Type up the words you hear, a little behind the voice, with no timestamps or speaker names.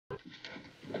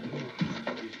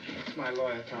my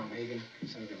lawyer, Tom Hagen,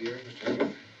 Senator Bury. Mr.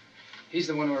 Hagen. He's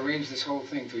the one who arranged this whole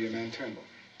thing through your man Turnbull.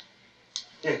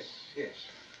 Yes, yes.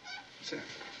 Sir.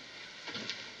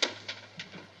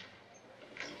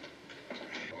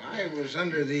 I was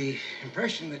under the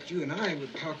impression that you and I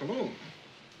would talk alone.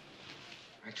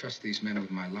 I trust these men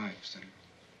with my life, Senator.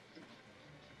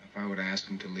 If I were to ask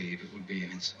them to leave, it would be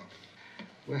an insult.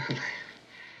 Well,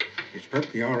 it's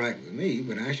perfectly all right with me,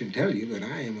 but I should tell you that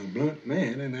I am a blunt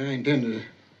man, and I intend to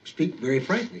speak very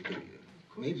frankly to you.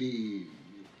 Maybe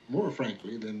more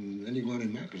frankly than anyone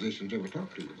in my position's ever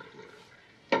talked to you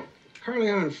before.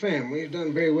 Carleon family has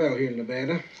done very well here in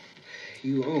Nevada.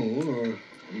 You own, or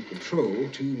you control,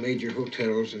 2 major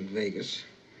hotels in Vegas,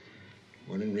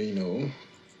 one in Reno.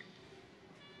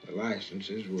 The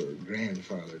licenses were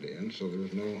grandfathered in, so there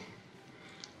was no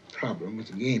problem with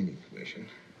the Gaming Commission.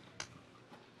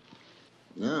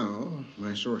 Now,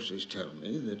 my sources tell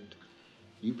me that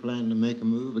you plan to make a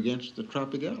move against the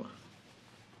Tropicana.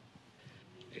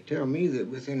 They tell me that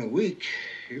within a week,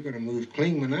 you're going to move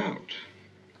Klingman out.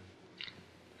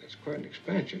 That's quite an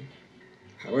expansion.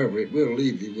 However, it will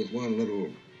leave you with one little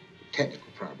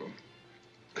technical problem.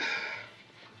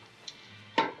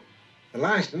 The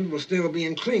license will still be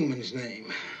in Klingman's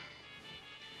name.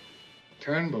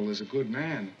 Turnbull is a good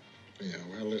man. Yeah,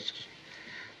 well, let's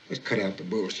cut out the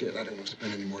bullshit. I don't want to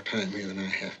spend any more time here than I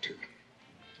have to.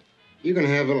 You're going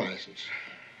to have the license.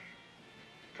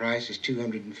 Price is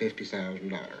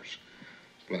 $250,000,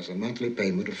 plus a monthly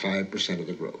payment of 5% of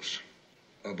the gross.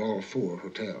 Of all 4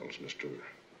 hotels, Mr.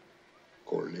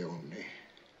 Corleone.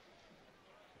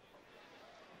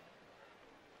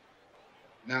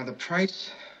 Now, the price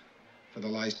for the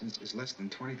license is less than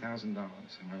 $20,000, am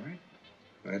I right?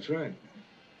 That's right.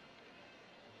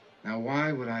 Now,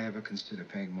 why would I ever consider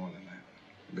paying more than that?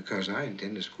 Because I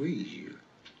intend to squeeze you.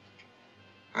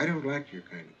 I don't like your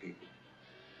kind of people.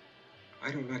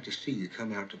 I don't like to see you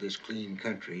come out to this clean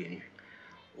country in your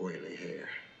oily hair,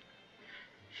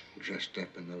 dressed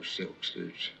up in those silk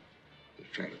suits. You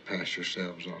try to pass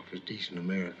yourselves off as decent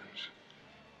Americans.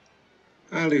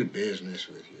 I'll do business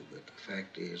with you, but the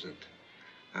fact is that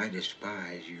I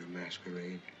despise your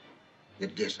masquerade, the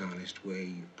dishonest way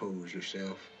you pose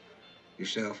yourself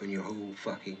and your whole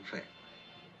fucking family.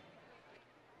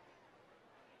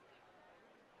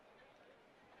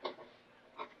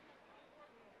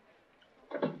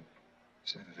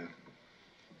 Senator,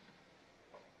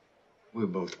 we're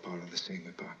both part of the same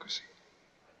hypocrisy.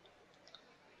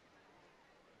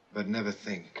 But never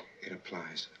think it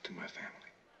applies to my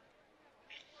family.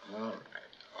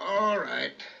 All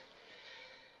right.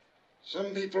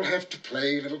 Some people have to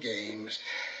play little games.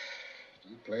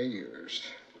 You play yours.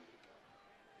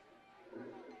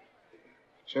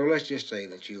 So let's just say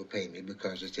that you'll pay me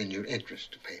because it's in your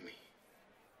interest to pay me.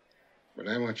 But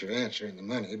I want your answer in the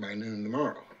money by noon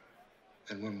tomorrow.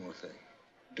 And one more thing.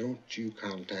 Don't you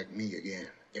contact me again,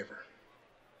 ever.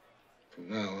 From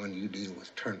now on, you deal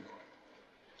with Turnbull.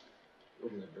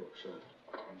 Open that door, son.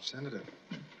 Senator,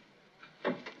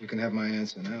 you can have my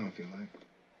answer now if you like.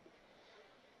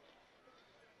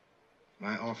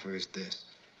 My offer is this.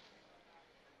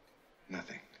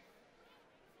 Nothing.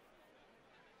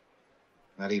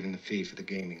 Not even the fee for the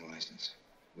gaming license,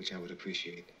 which I would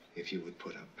appreciate if you would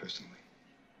put up personally.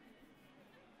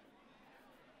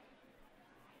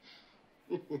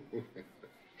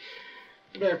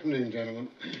 Good afternoon, gentlemen.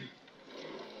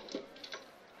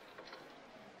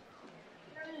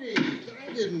 Hey,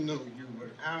 I didn't know you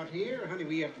were out here. Honey,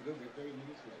 we have to go. We're 30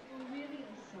 minutes late. Oh, really?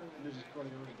 I'm sorry. Mrs.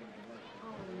 Corleone, give me the light.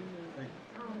 Oh, no. Thank you.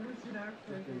 Oh, this is our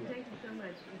pleasure. Thank you so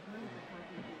much. It's wonderful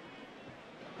talking to you.